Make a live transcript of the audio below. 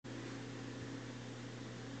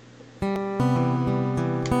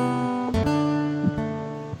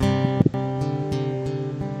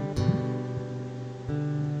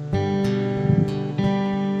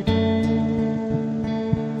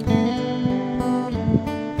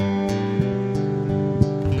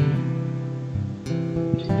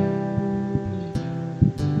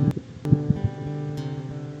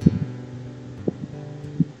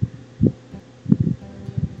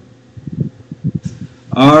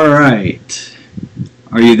All right.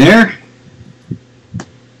 Are you there?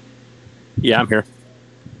 Yeah, I'm here.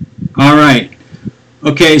 All right.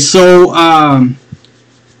 Okay, so on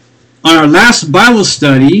our last Bible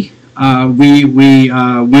study, we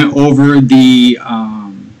went over the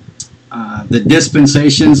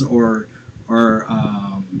dispensations, or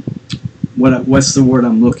what's the word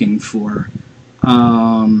I'm looking for?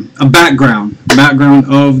 A background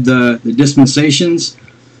of the dispensations,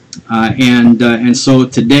 and so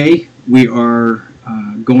today we are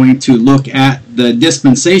going to look at the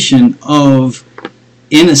dispensation of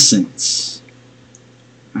innocence.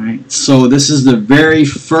 All right, so this is the very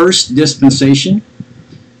first dispensation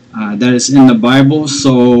that is in the Bible.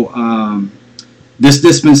 So this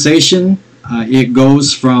dispensation, it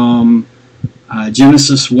goes from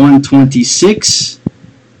Genesis 1:26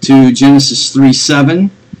 to Genesis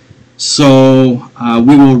 3:7. So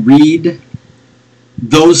we will read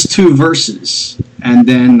those two verses, and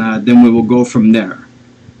then we will go from there.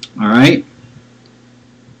 All right.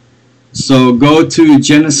 So go to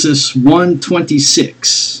Genesis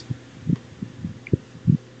 1:26.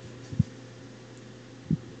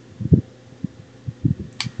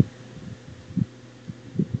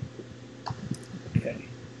 Okay.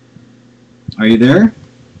 Are you there?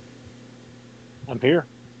 I'm here.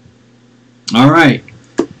 All right.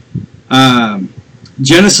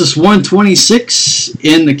 Genesis 1:26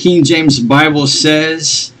 in the King James Bible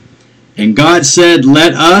says, "And God said,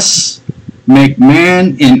 let us make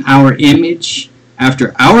man in our image,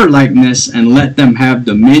 after our likeness, and let them have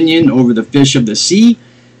dominion over the fish of the sea,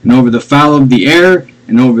 and over the fowl of the air,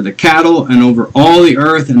 and over the cattle, and over all the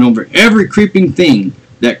earth, and over every creeping thing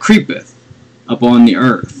that creepeth upon the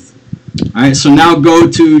earth." All right, so now go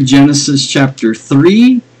to Genesis chapter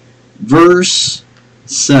 3, verse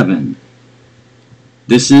 7.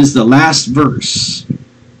 This is the last verse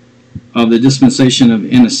of the dispensation of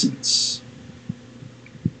innocence.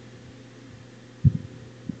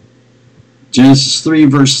 Genesis 3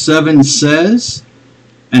 verse 7 says,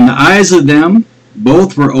 "And the eyes of them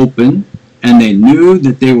both were open, and they knew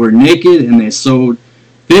that they were naked, and they sewed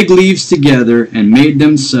fig leaves together and made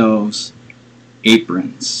themselves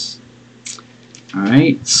aprons." All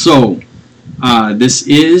right, so this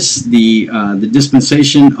is the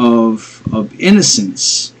dispensation of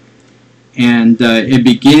innocence, and it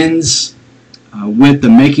begins with the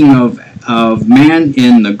making of man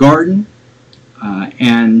in the garden.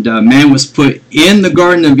 And man was put in the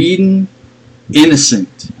Garden of Eden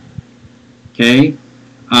innocent. Okay?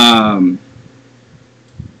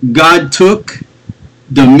 God took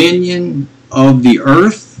dominion of the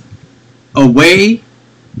earth away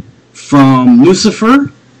from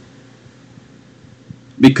Lucifer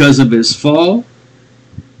because of his fall,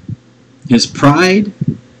 his pride,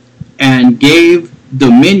 and gave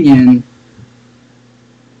dominion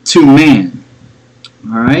to man.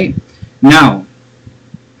 All right? Now,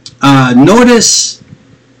 notice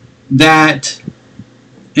that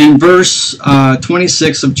in verse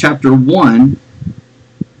 26 of chapter 1,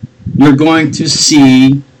 you're going to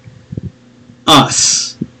see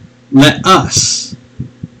us. Let us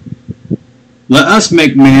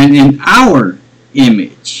make man in our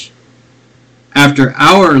image, after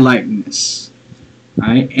our likeness.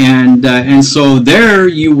 Right? And so there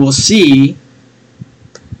you will see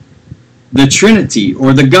the Trinity,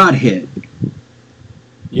 or the Godhead.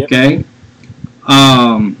 Yep. Okay.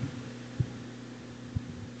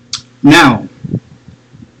 Now,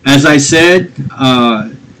 as I said,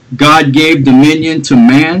 God gave dominion to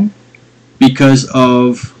man because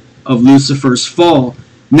of Lucifer's fall.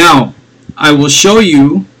 Now, I will show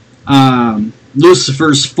you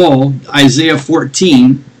Lucifer's fall. Isaiah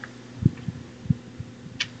 14.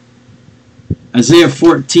 Isaiah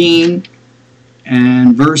 14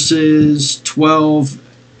 and verses 12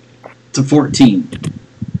 to 14.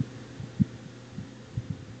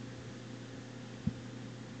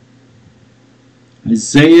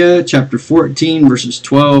 Isaiah chapter 14, verses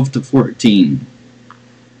 12 to 14.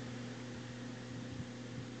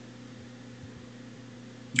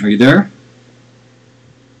 Are you there?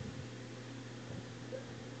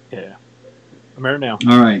 Yeah. I'm here now.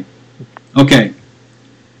 All right. Okay.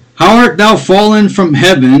 "How art thou fallen from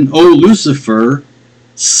heaven, O Lucifer,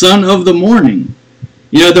 son of the morning?"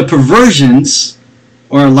 You know, the perversions,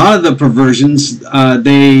 or a lot of the perversions,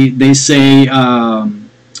 they say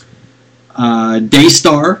day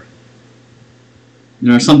star,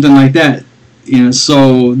 or something like that. You know,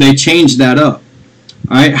 so they changed that up.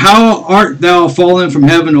 All right. "How art thou fallen from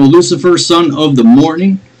heaven, O Lucifer, son of the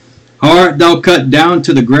morning? How art thou cut down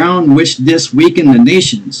to the ground, which didst weaken the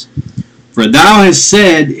nations? For thou hast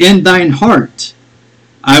said in thine heart,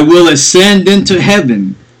 I will ascend into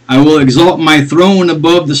heaven. I will exalt my throne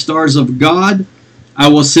above the stars of God. I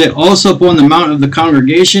will sit also upon the mount of the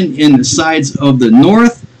congregation in the sides of the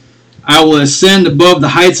north. I will ascend above the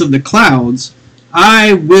heights of the clouds.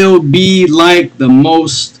 I will be like the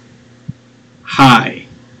Most High.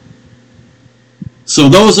 So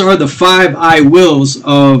those are the 5 I wills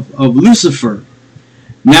of Lucifer.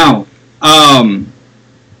 Now,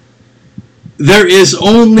 there is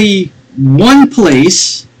only one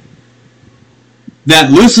place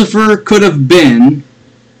that Lucifer could have been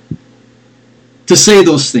to say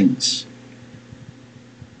those things.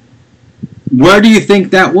 Where do you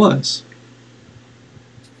think that was?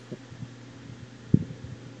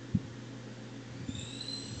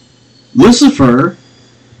 Lucifer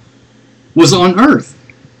was on earth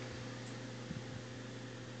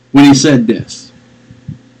when he said this.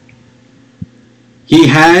 He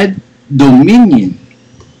had dominion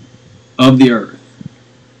of the earth.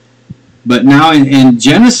 But now in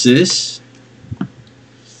Genesis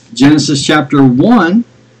chapter 1,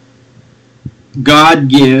 God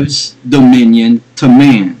gives dominion to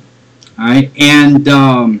man. All right? And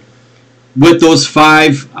with those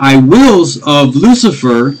 5 I wills of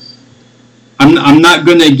Lucifer, I'm not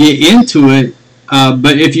going to get into it,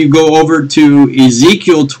 but if you go over to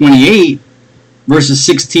Ezekiel 28, verses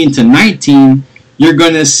 16 to 19, you're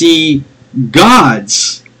going to see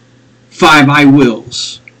God's 5 I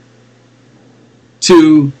wills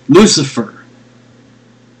to Lucifer.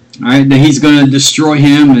 All right, that he's going to destroy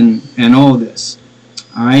him and all this.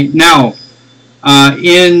 All right, now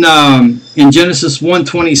in Genesis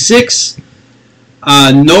 1:26,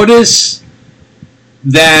 notice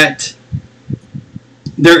that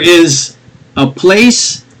there is a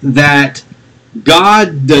place that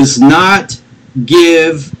God does not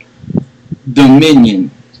give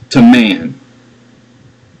dominion to man.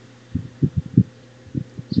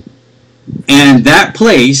 And that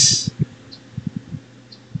place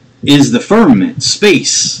is the firmament,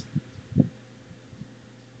 space.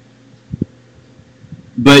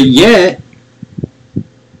 But yet,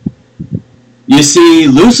 you see,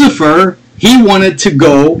 Lucifer, he wanted to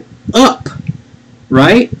go up,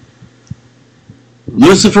 right?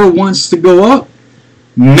 Lucifer wants to go up.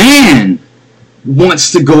 Man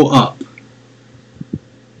wants to go up.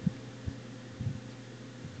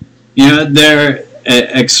 You know, they're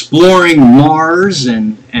exploring Mars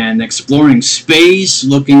and exploring space,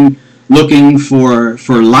 looking for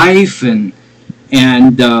life, and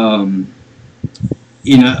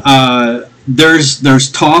you know,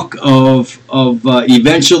 there's talk of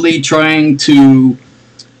eventually trying to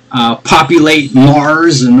populate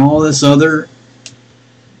Mars and all this other,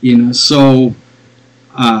 you know. So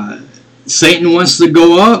Satan wants to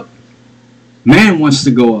go up, man wants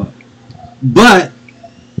to go up, but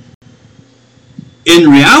in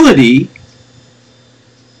reality,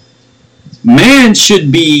 man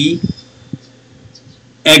should be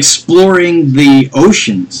exploring the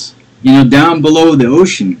oceans, you know, down below the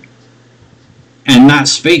ocean, and not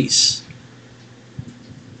space.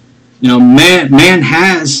 You know, man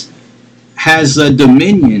has a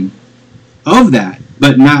dominion of that,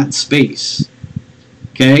 but not space.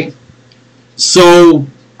 Okay, so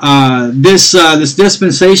this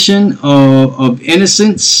dispensation of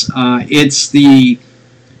innocence, it's the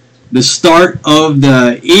start of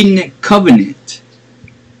the Edenic covenant,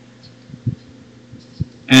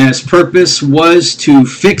 and its purpose was to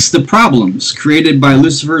fix the problems created by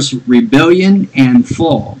Lucifer's rebellion and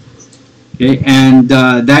fall. Okay, and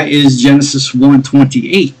that is Genesis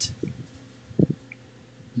 1:28.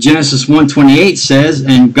 Genesis 1:28 says,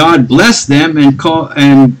 "And God blessed them, and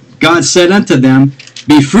God said unto them,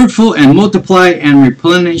 Be fruitful and multiply and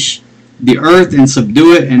replenish the earth and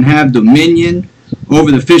subdue it, and have dominion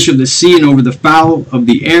over the fish of the sea and over the fowl of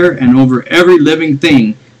the air and over every living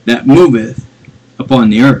thing that moveth upon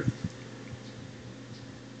the earth."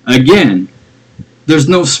 Again, there's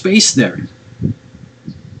no space there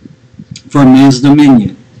for man's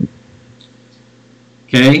dominion.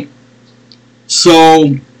 Okay?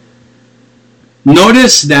 So,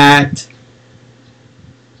 notice that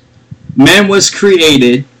man was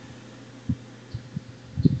created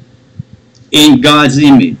in God's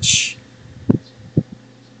image.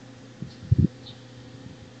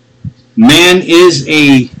 Man is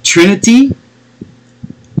a trinity,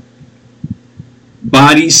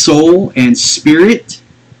 body, soul, and spirit,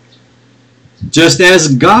 just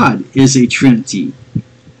as God is a trinity.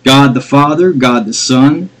 God the Father, God the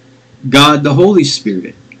Son, God the Holy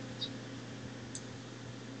Spirit.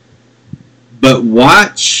 But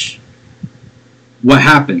watch what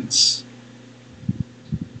happens.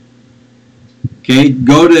 Okay,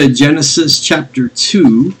 go to Genesis chapter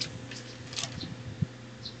 2.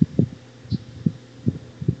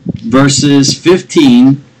 verses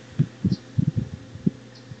 15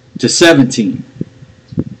 to 17.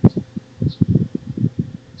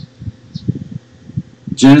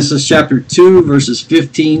 Genesis chapter 2, verses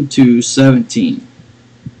 15 to 17.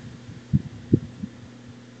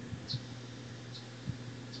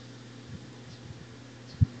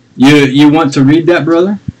 You want to read that,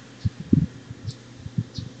 brother?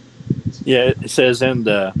 Yeah, it says, and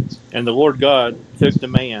the Lord God took the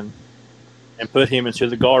man and put him into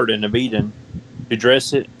the garden of Eden to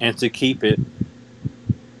dress it and to keep it.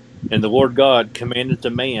 And the Lord God commanded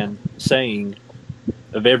the man, saying,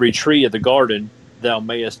 of every tree of the garden thou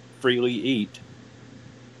mayest freely eat,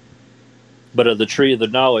 but of the tree of the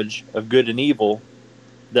knowledge of good and evil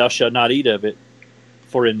thou shalt not eat of it,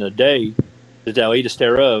 for in the day that thou eatest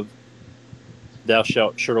thereof thou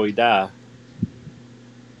shalt surely die.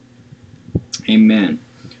 Amen.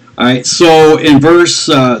 All right, so in verse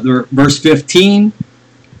 15,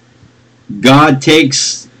 God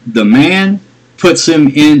takes the man, puts him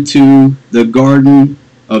into the Garden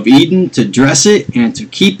of Eden to dress it and to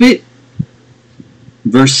keep it.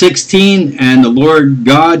 Verse 16, and the Lord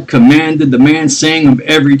God commanded the man, saying, of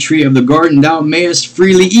every tree of the garden thou mayest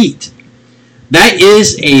freely eat. That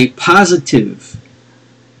is a positive.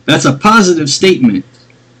 That's a positive statement.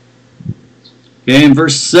 Okay, and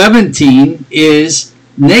verse 17 is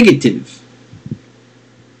negative.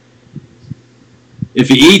 If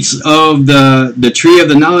he eats of the tree of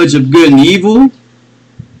the knowledge of good and evil,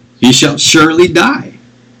 he shall surely die.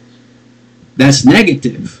 That's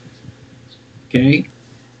negative. Okay.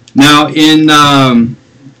 Now in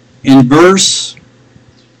verse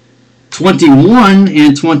 21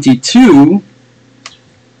 and 22,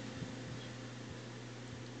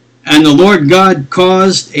 and the Lord God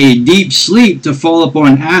caused a deep sleep to fall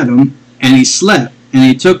upon Adam, and he slept. And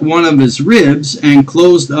he took one of his ribs and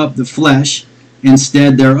closed up the flesh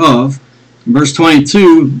instead thereof. Verse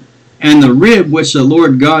 22, and the rib which the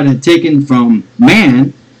Lord God had taken from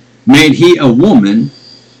man made he a woman,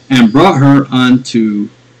 and brought her unto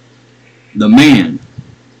the man.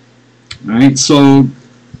 All right, so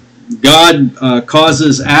God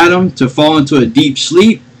causes Adam to fall into a deep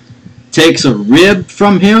sleep, takes a rib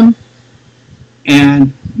from him,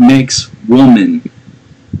 and makes woman.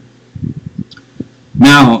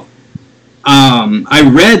 Now, I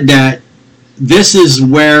read that this is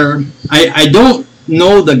where, I don't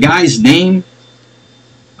know the guy's name,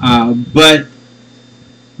 but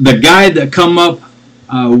the guy that come up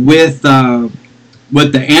with the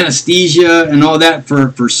anesthesia and all that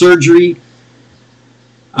for surgery,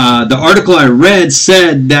 the article I read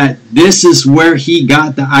said that this is where he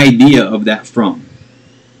got the idea of that from.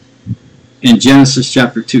 In Genesis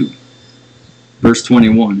chapter 2, verse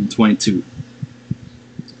 21 and 22.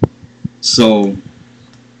 So,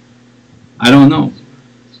 I don't know.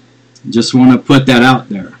 Just want to put that out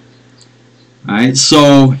there. Alright,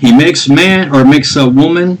 so he makes man, or makes a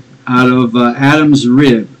woman out of Adam's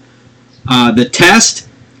rib. The test,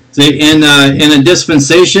 in a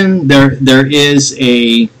dispensation, there is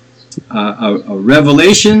a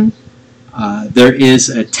revelation, there is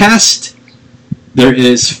a test, there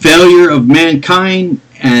is failure of mankind,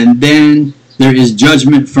 and then there is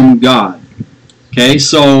judgment from God. Okay,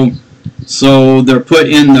 so they're put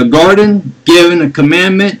in the garden, given a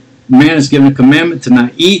commandment. Man is given a commandment to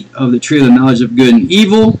not eat of the tree of the knowledge of good and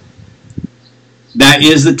evil. That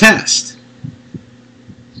is the test.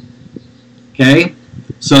 Okay,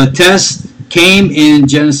 so the test came in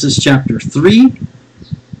Genesis chapter 3,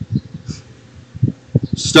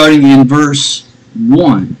 starting in verse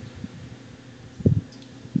 1.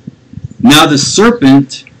 Now the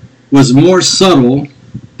serpent was more subtle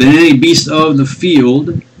than any beast of the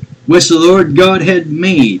field which the Lord God had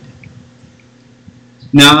made.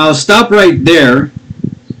 Now I'll stop right there,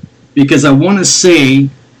 because I want to say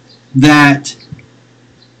that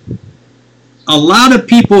a lot of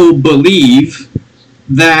people believe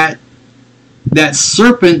that that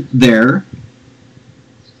serpent there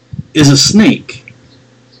is a snake.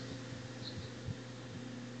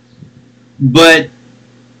 But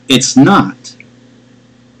it's not.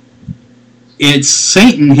 It's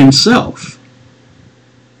Satan himself.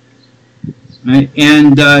 Right?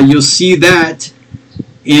 And you'll see that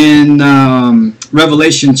in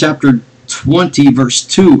Revelation chapter 20, verse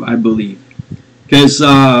 2, I believe. Because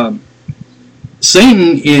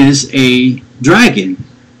Satan is a dragon,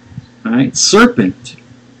 right? Serpent.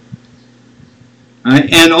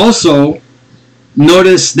 Right? And also,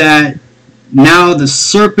 notice that now the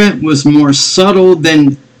serpent was more subtle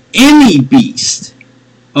than any beast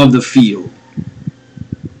of the field.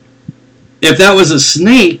 If that was a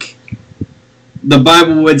snake, the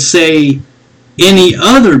Bible would say any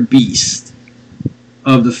other beast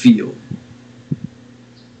of the field.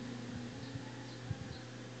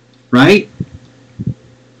 Right?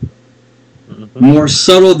 More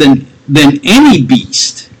subtle than any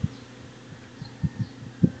beast.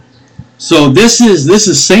 So this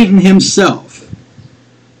is Satan himself.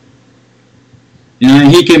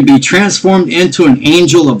 And he can be transformed into an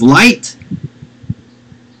angel of light.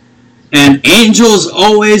 And angels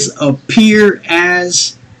always appear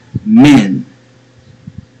as men.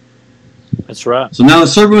 That's right. So now the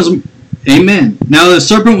serpent was, amen. Now the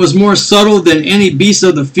serpent was more subtle than any beast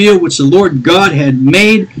of the field which the Lord God had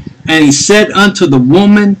made. And he said unto the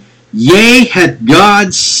woman, Yea, hath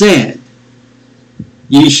God said,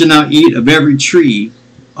 Ye shall not eat of every tree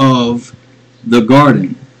of the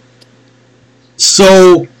garden.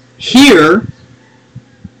 So here,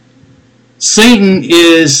 Satan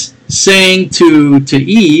is saying to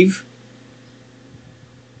Eve,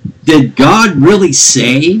 did God really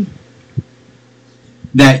say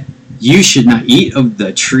that you should not eat of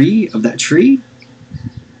that tree?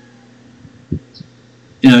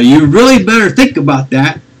 You know, you really better think about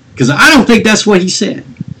that, because I don't think that's what he said.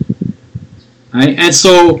 Right? And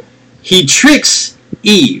so he tricks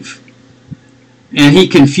Eve, and he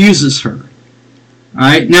confuses her. All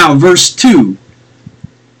right, now verse 2.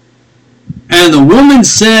 And the woman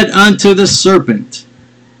said unto the serpent,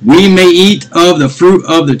 We may eat of the fruit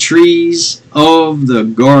of the trees of the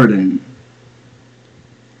garden.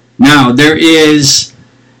 Now there is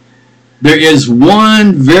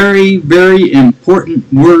one very, very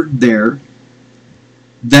important word there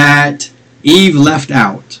that Eve left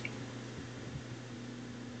out.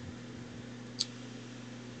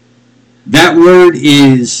 That word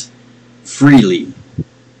is freely.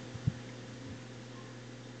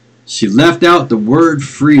 She left out the word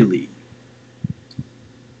freely.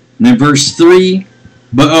 And then verse 3,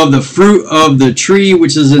 But of the fruit of the tree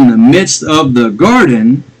which is in the midst of the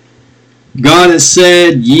garden, God has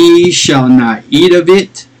said, Ye shall not eat of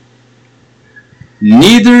it,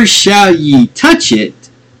 neither shall ye touch it,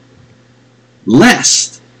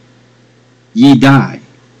 lest ye die.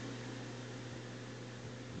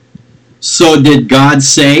 So did God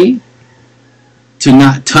say to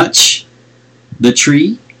not touch the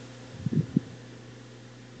tree?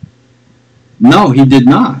 No, he did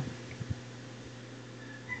not.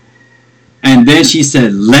 And then she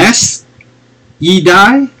said, lest ye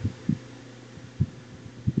die?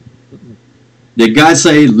 Did God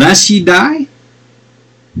say, lest ye die?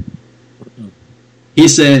 He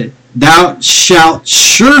said, thou shalt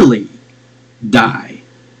surely die.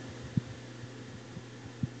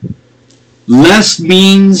 Lest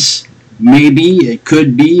means maybe, it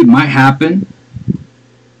could be, it might happen.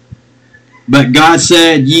 But God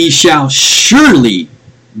said, ye shall surely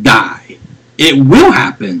die. It will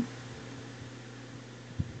happen.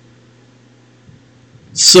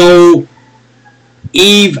 So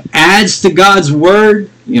Eve adds to God's word,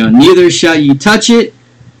 neither shall ye touch it.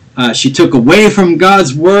 She took away from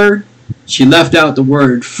God's word. She left out the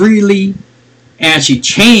word freely. And she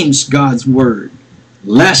changed God's word,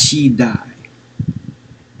 lest ye die.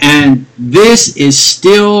 And this is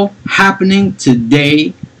still happening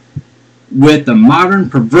today with the modern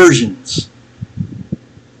perversions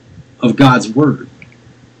of God's word.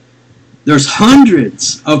 There's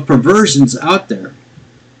hundreds of perversions out there.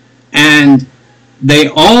 And they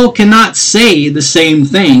all cannot say the same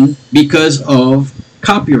thing because of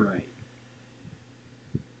copyright.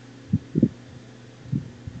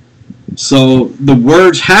 So the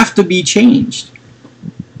words have to be changed.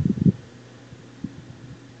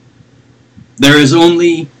 There is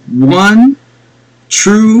only one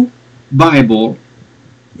true Bible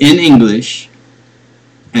in English,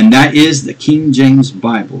 and that is the King James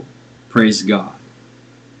Bible. Praise God.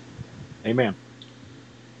 Amen.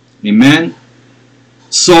 Amen.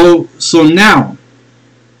 So now,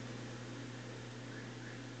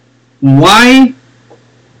 why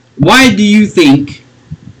do you think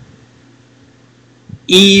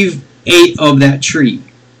Eve ate of that tree?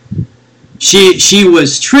 She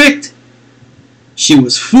was tricked, she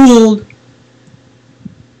was fooled,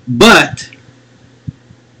 but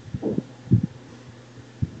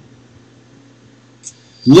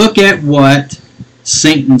look at what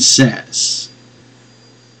Satan says.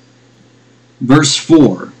 Verse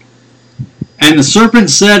 4, And the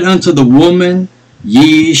serpent said unto the woman,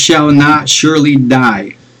 Ye shall not surely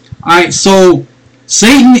die. Alright, so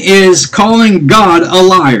Satan is calling God a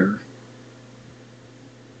liar.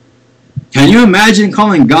 Can you imagine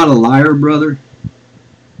calling God a liar, brother?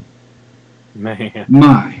 Man.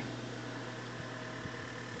 My.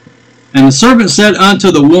 And the serpent said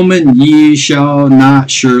unto the woman, Ye shall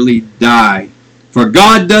not surely die. For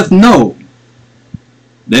God doth know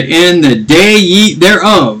that in the day ye eat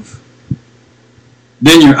thereof,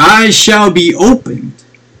 then your eyes shall be opened,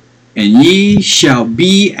 and ye shall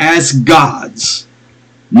be as gods,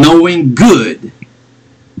 knowing good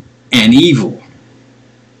and evil.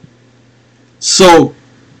 So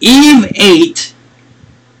Eve ate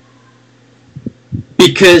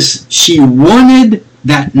because she wanted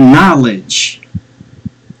that knowledge.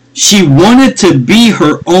 She wanted to be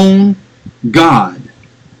her own God.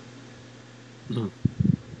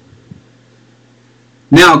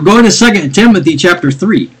 Now go to 2 Timothy chapter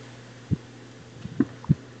 3.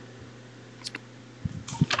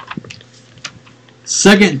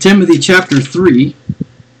 Second Timothy chapter 3.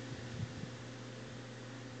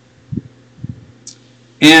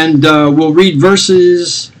 And we'll read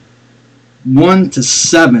verses 1 to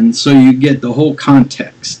 7 so you get the whole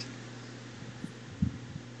context.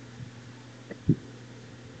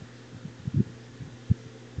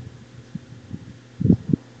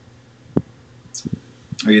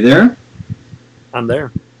 Are you there? I'm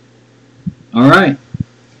there. All right.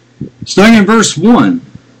 Starting in verse 1.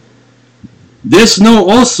 This know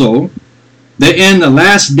also, that in the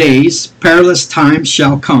last days perilous times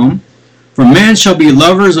shall come, for men shall be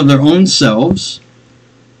lovers of their own selves,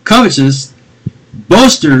 covetous,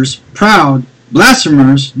 boasters, proud,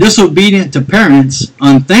 blasphemers, disobedient to parents,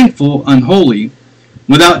 unthankful, unholy,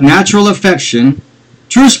 without natural affection,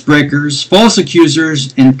 truce breakers, false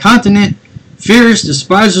accusers, incontinent, fierce,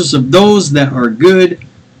 despisers of those that are good,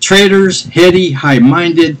 traitors, heady,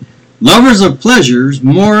 high-minded, lovers of pleasures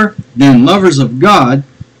more than lovers of God,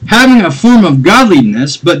 having a form of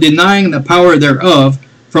godliness, but denying the power thereof.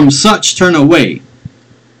 From such turn away.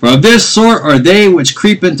 For of this sort are they which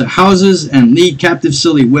creep into houses and lead captive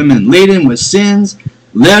silly women, laden with sins,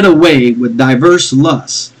 led away with diverse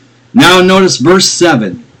lusts. Now notice verse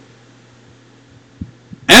 7.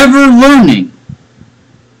 Ever learning,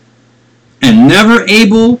 and never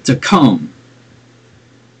able to come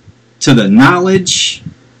to the knowledge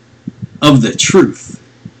of the truth.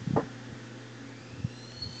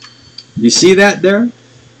 You see that there?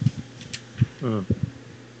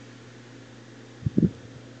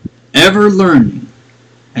 Ever learning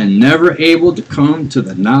and never able to come to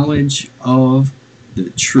the knowledge of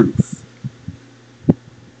the truth.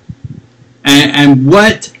 And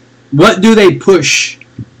what do they push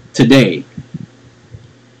today?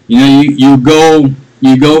 You know,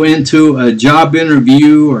 you go into a job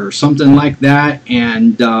interview or something like that,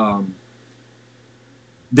 and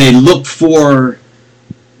they look for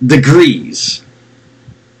degrees.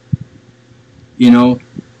 You know,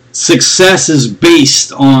 success is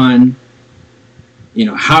based on, you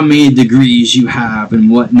know, how many degrees you have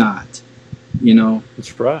and whatnot. You know,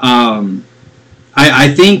 that's right.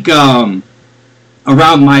 I think around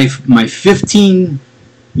my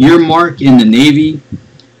 15-year mark in the Navy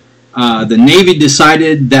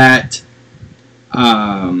decided that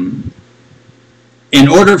in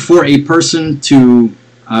order for a person to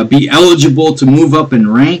be eligible to move up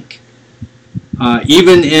in rank,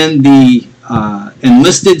 even in the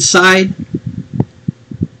enlisted side,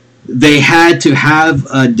 they had to have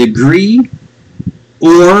a degree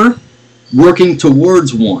or working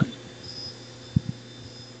towards one.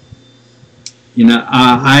 You know,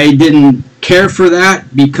 I didn't care for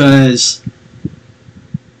that, because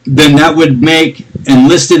then that would make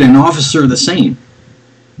enlisted and officer the same.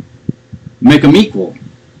 Make them equal.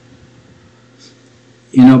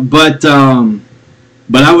 You know, but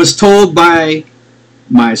I was told by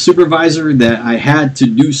my supervisor that I had to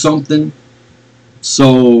do something.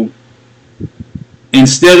 So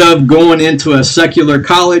instead of going into a secular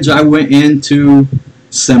college, I went into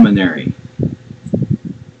seminary.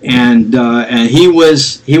 And he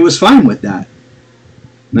was fine with that.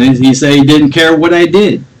 He said he didn't care what I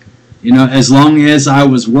did, you know, as long as I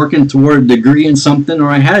was working toward a degree in something, or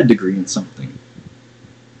I had a degree in something,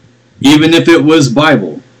 even if it was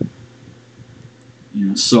Bible. You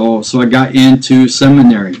know, so I got into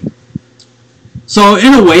seminary. So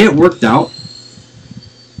in a way, it worked out.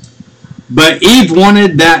 But Eve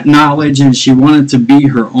wanted that knowledge, and she wanted to be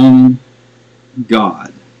her own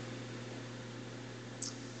God.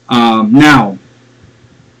 Now,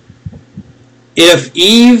 if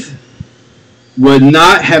Eve would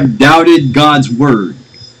not have doubted God's word,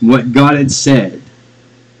 what God had said,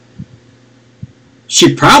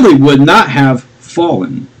 she probably would not have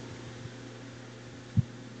fallen.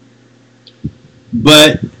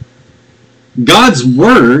 But God's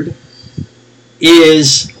word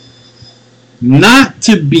is not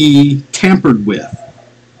to be tampered with.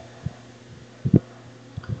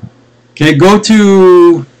 Okay, go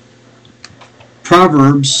to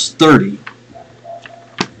Proverbs 30.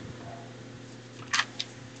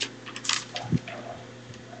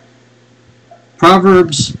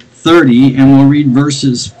 Proverbs 30, and we'll read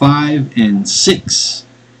verses 5 and 6.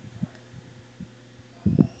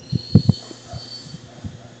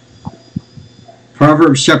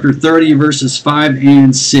 Proverbs chapter 30, verses 5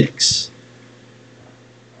 and 6.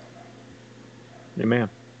 Amen.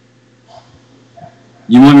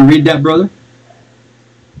 You want to read that, brother?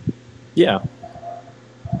 Yeah.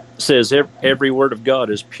 It says, every word of God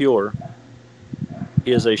is pure.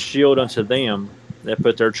 He is a shield unto them that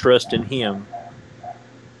put their trust in him.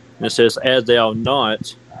 And it says, add thou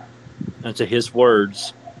not unto his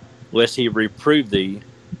words, lest he reprove thee,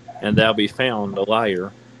 and thou be found a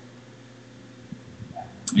liar.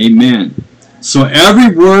 Amen. So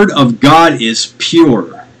every word of God is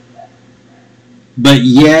pure. But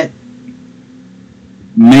yet,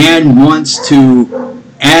 man wants to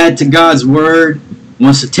add to God's word,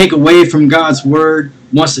 wants to take away from God's word,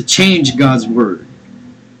 wants to change God's word.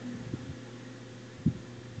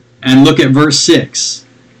 And look at verse 6.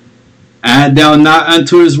 Add thou not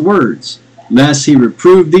unto his words, lest he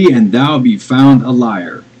reprove thee, and thou be found a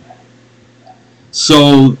liar.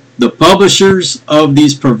 So the publishers of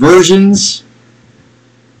these perversions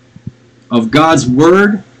of God's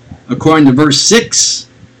word, according to verse 6,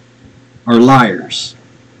 are liars.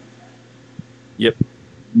 Yep.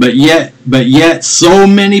 But yet so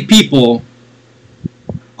many people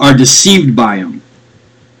are deceived by them.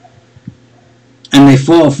 And they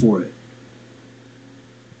fall for it.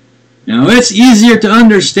 Now, it's easier to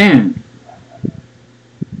understand.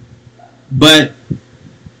 But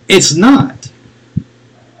it's not.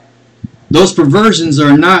 Those perversions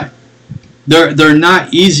are not, they're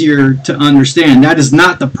not easier to understand. That is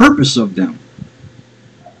not the purpose of them.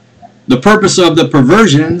 The purpose of the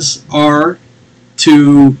perversions are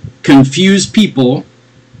to confuse people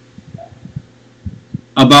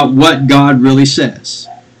about what God really says.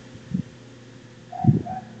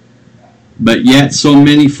 But yet so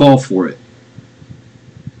many fall for it.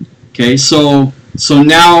 Okay, so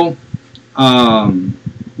now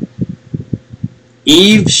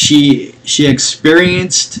Eve, she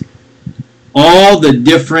experienced all the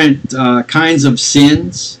different kinds of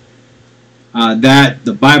sins that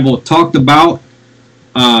the Bible talked about.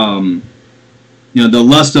 The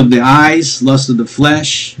lust of the eyes, lust of the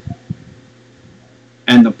flesh,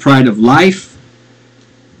 and the pride of life.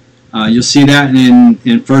 You'll see that in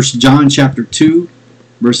 1 John chapter 2,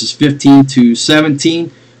 verses 15 to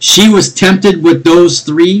 17. She was tempted with those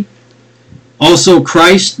three. Also,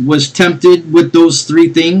 Christ was tempted with those three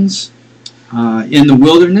things in the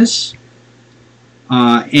wilderness.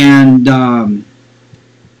 Now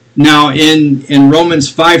in Romans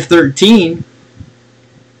 5:13,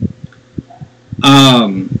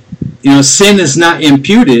 sin is not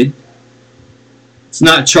imputed. It's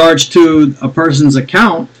not charged to a person's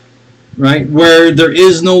account, right? Where there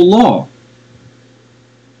is no law.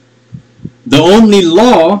 The only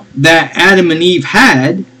law that Adam and Eve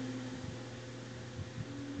had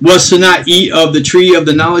was to not eat of the tree of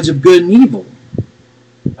the knowledge of good and evil.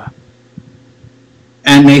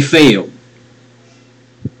 And they failed.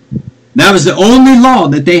 That was the only law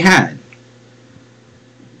that they had.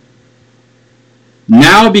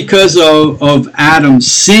 Now, because of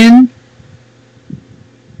Adam's sin,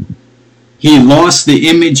 he lost the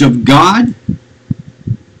image of God.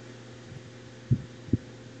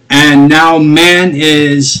 And now man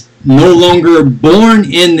is no longer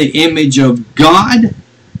born in the image of God,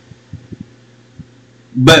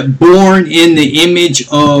 but born in the image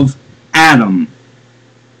of Adam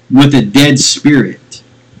with a dead spirit.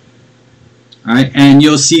 All right, and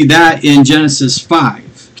you'll see that in Genesis 5.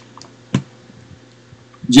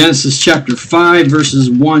 Genesis chapter 5, verses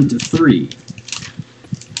 1 to 3.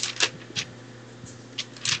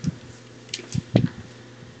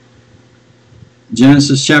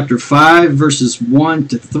 Genesis chapter 5, verses 1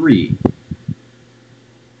 to 3.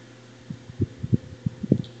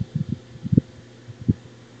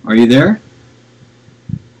 Are you there?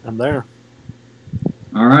 I'm there.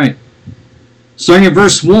 All right. Starting at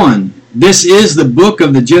verse 1. This is the book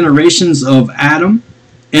of the generations of Adam.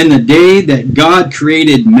 In the day that God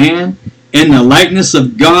created man, in the likeness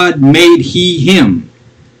of God made he him.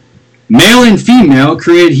 Male and female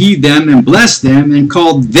created he them, and blessed them, and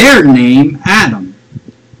called their name Adam.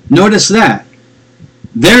 Notice that.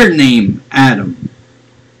 Their name Adam.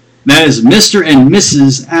 That is Mr. and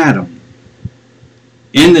Mrs. Adam.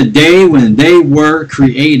 In the day when they were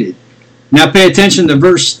created. Now pay attention to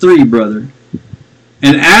verse 3, brother.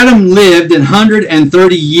 And Adam lived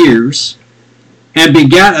 130 years, and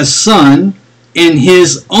begat a son in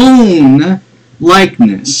his own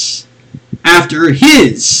likeness, after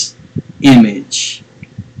his image,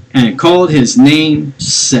 and called his name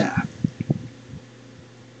Seth.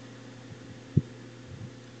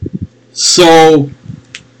 So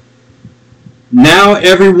now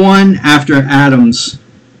everyone after Adam's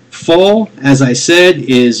fall, as I said,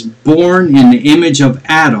 is born in the image of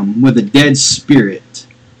Adam with a dead spirit.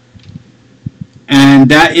 And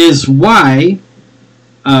that is why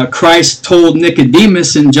Christ told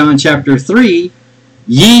Nicodemus in John chapter 3,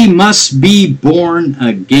 ye must be born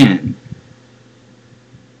again.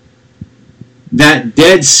 That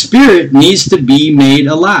dead spirit needs to be made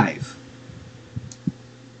alive.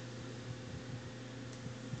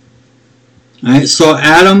 All right, so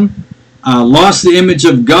Adam lost the image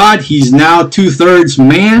of God. He's now 2/3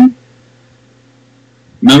 man.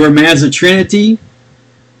 Remember, man's a trinity.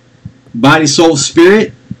 Body, soul,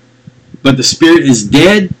 spirit. But the spirit is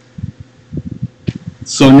dead.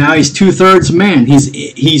 So now he's 2/3 man.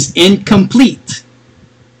 He's incomplete.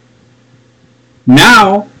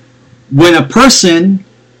 Now, when a person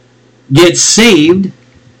gets saved,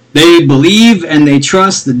 they believe and they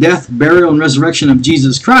trust the death, burial, and resurrection of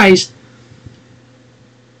Jesus Christ.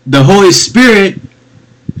 The Holy Spirit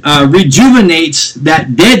rejuvenates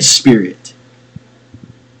that dead spirit.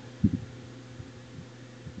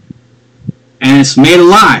 And it's made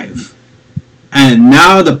alive. And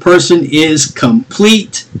now the person is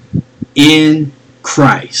complete in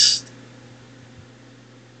Christ.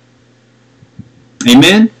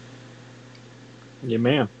 Amen?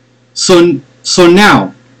 Amen. So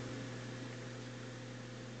now,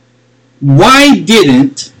 why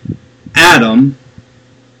didn't Adam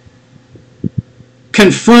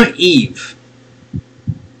confront Eve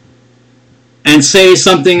and say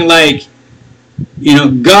something like,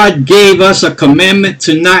 God gave us a commandment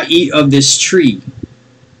to not eat of this tree.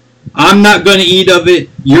 I'm not going to eat of it.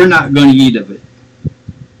 You're not going to eat of it.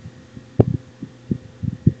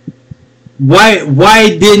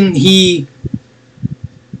 Why didn't he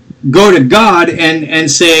go to God and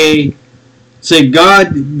say,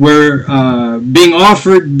 God, we're being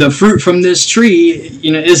offered the fruit from this tree.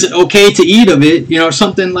 Is it okay to eat of it?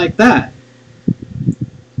 Something like that.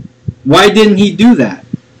 Why didn't he do that?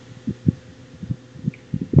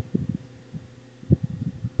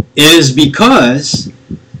 It is because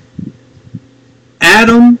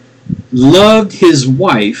Adam loved his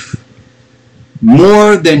wife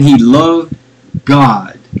more than he loved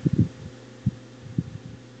God.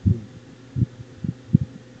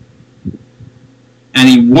 And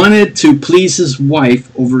he wanted to please his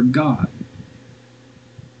wife over God.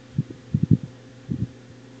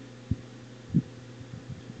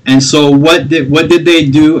 And so what did they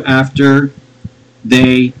do after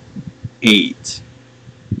they ate?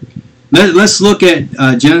 Let's look at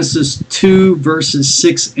Genesis 2 verses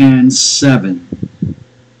 6 and 7.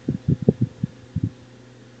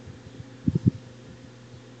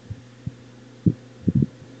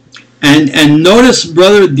 And notice,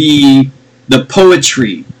 brother, the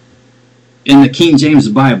poetry in the King James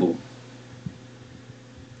Bible.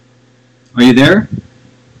 Are you there?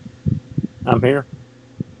 I'm here.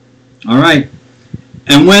 All right.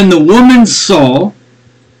 And when the woman saw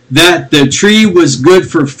that the tree was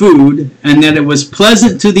good for food, and that it was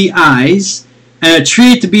pleasant to the eyes, and a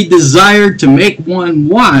tree to be desired to make one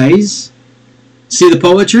wise. See the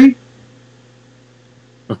poetry?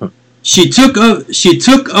 She took of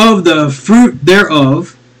the fruit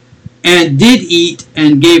thereof, and did eat,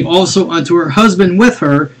 and gave also unto her husband with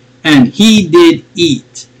her, and he did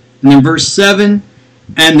eat. And in verse 7,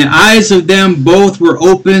 and the eyes of them both were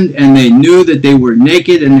opened, and they knew that they were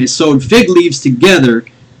naked, and they sewed fig leaves together,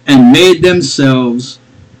 and made themselves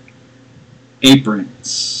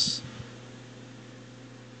aprons.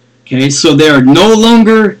 Okay, so they are no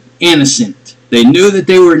longer innocent. They knew that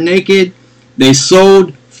they were naked. They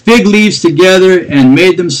sewed fig leaves together and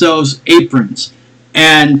made themselves aprons.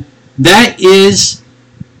 And that is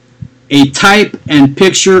a type and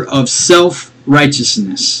picture of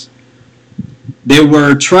self-righteousness. They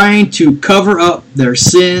were trying to cover up their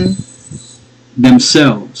sin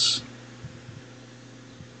themselves.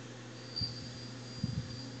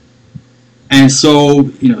 And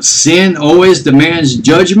so, sin always demands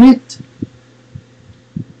judgment.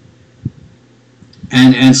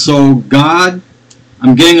 And so God,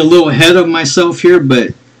 I'm getting a little ahead of myself here,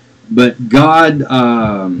 but God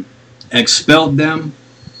expelled them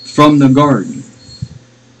from the garden.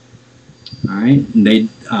 All right, and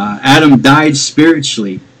Adam died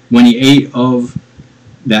spiritually when he ate of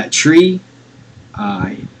that tree.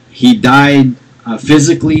 He died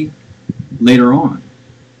physically later on.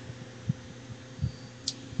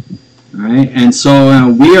 All right, and so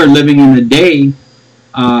we are living in a day,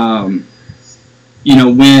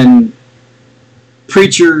 when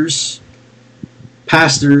preachers,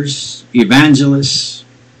 pastors, evangelists,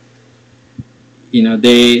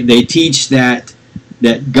 They teach that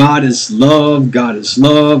God is love, God is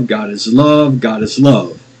love, God is love, God is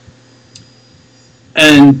love.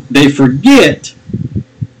 And they forget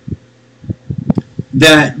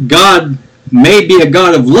that God may be a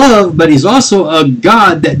God of love, but he's also a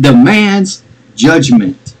God that demands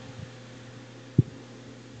judgment.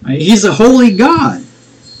 He's a holy God.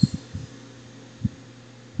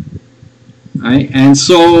 Right? And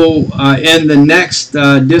so in the next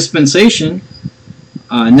dispensation,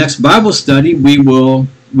 next Bible study, we will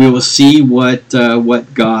see what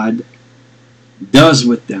God does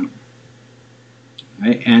with them,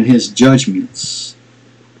 right? And his judgments.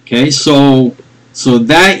 Okay, so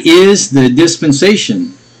that is the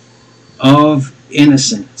dispensation of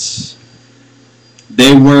innocence.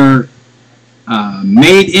 They were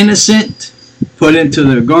made innocent, put into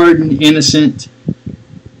the garden innocent,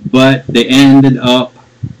 but they ended up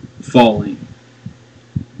falling.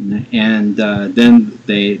 And then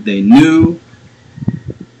they knew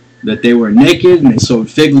that they were naked, and they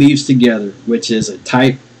sewed fig leaves together, which is a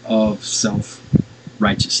type of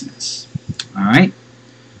self-righteousness. All right?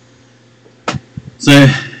 So,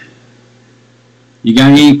 you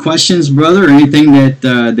got any questions, brother, or anything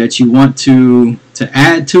that you want to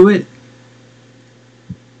add to it?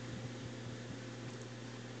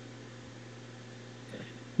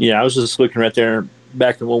 Yeah, I was just looking right there,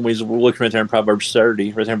 back when we were looking right there in Proverbs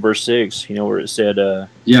 30, right there in verse 6, where it said, where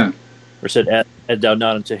it said, add thou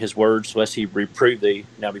not unto his words, lest he reprove thee,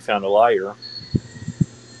 now be found a liar.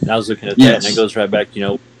 And I was looking at that, and it goes right back,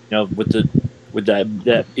 with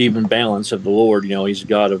that even balance of the Lord. He's a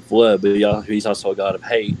God of love, but he's also a God of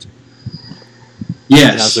hate.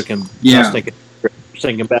 Yes. And I was looking, I was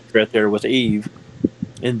thinking back right there with Eve,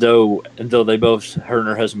 and though they both, her and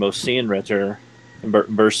her husband both sinned right there in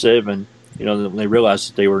verse 7, when they realized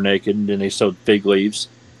that they were naked, and then they sewed fig leaves,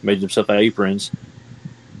 made themselves aprons.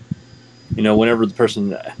 Whenever the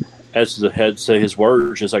person adds to the head say his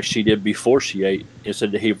words, just like she did before she ate, it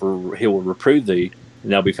said that he will reprove thee,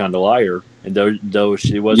 and thou be found a liar. And though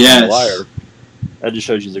she wasn't a liar, that just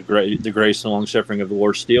shows you the grace and long suffering of the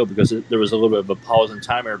Lord still, because there was a little bit of a pause in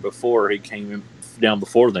time there before he came down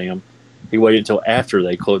before them. He waited until after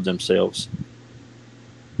they clothed themselves.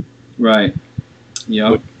 Right.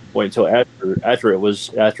 Yeah. Wait until after it was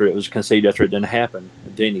conceived, after it didn't happen,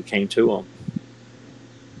 and then he came to them.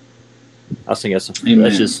 I think it's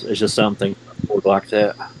just something like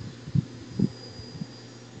that.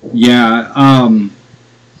 Yeah.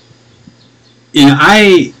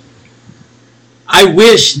 I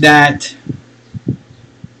wish that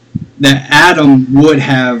Adam would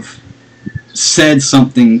have said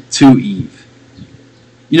something to Eve.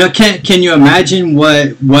 Can you imagine what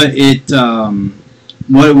it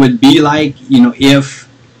would be like, if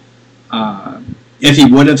he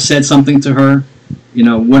would have said something to her,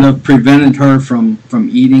 would have prevented her from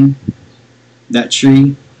eating that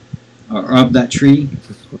tree, or of that tree.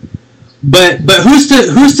 But who's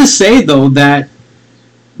to say though that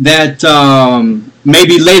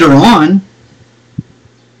maybe later on,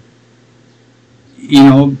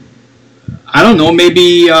 I don't know,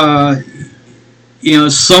 maybe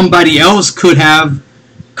somebody else could have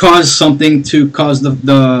caused something to cause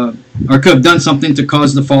or could have done something to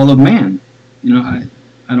cause the fall of man. I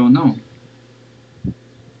don't know.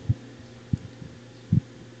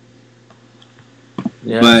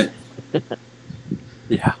 Yeah. But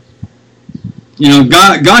yeah.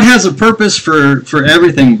 God has a purpose for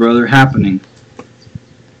everything, brother, happening.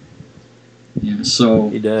 Yeah, so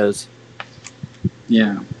he does.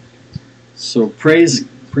 Yeah. So praise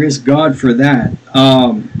God for that.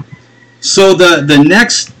 So the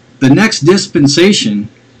next dispensation,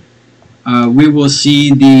 we will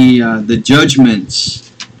see the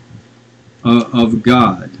judgments of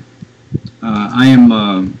God.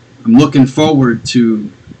 I'm looking forward to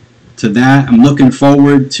that. I'm looking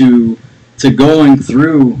forward to going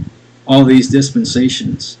through all these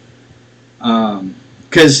dispensations.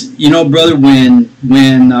 Because brother, when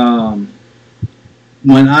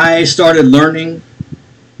I started learning,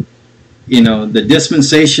 the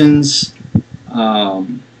dispensations,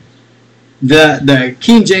 the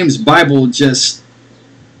King James Bible just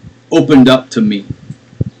opened up to me,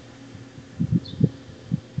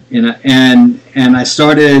 and I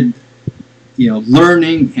started,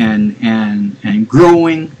 learning and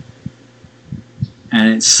growing,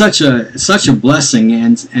 and it's such a blessing,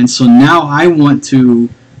 and so now I want to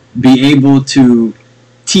be able to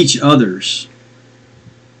teach others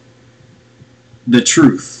the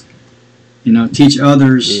truth, teach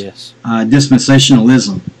others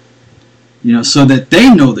dispensationalism, so that they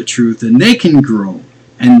know the truth and they can grow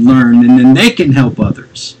and learn, and then they can help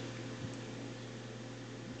others.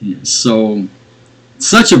 Yeah, so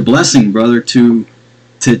such a blessing, brother, to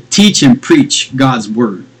teach and preach God's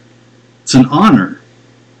word. It's an honor.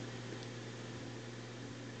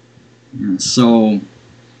 Yeah, so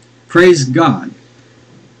praise God.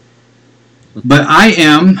 But I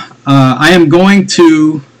am going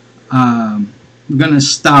to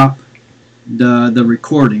stop the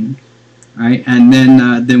recording, all right, and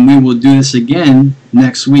then we will do this again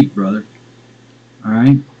next week, brother. All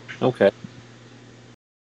right. Okay.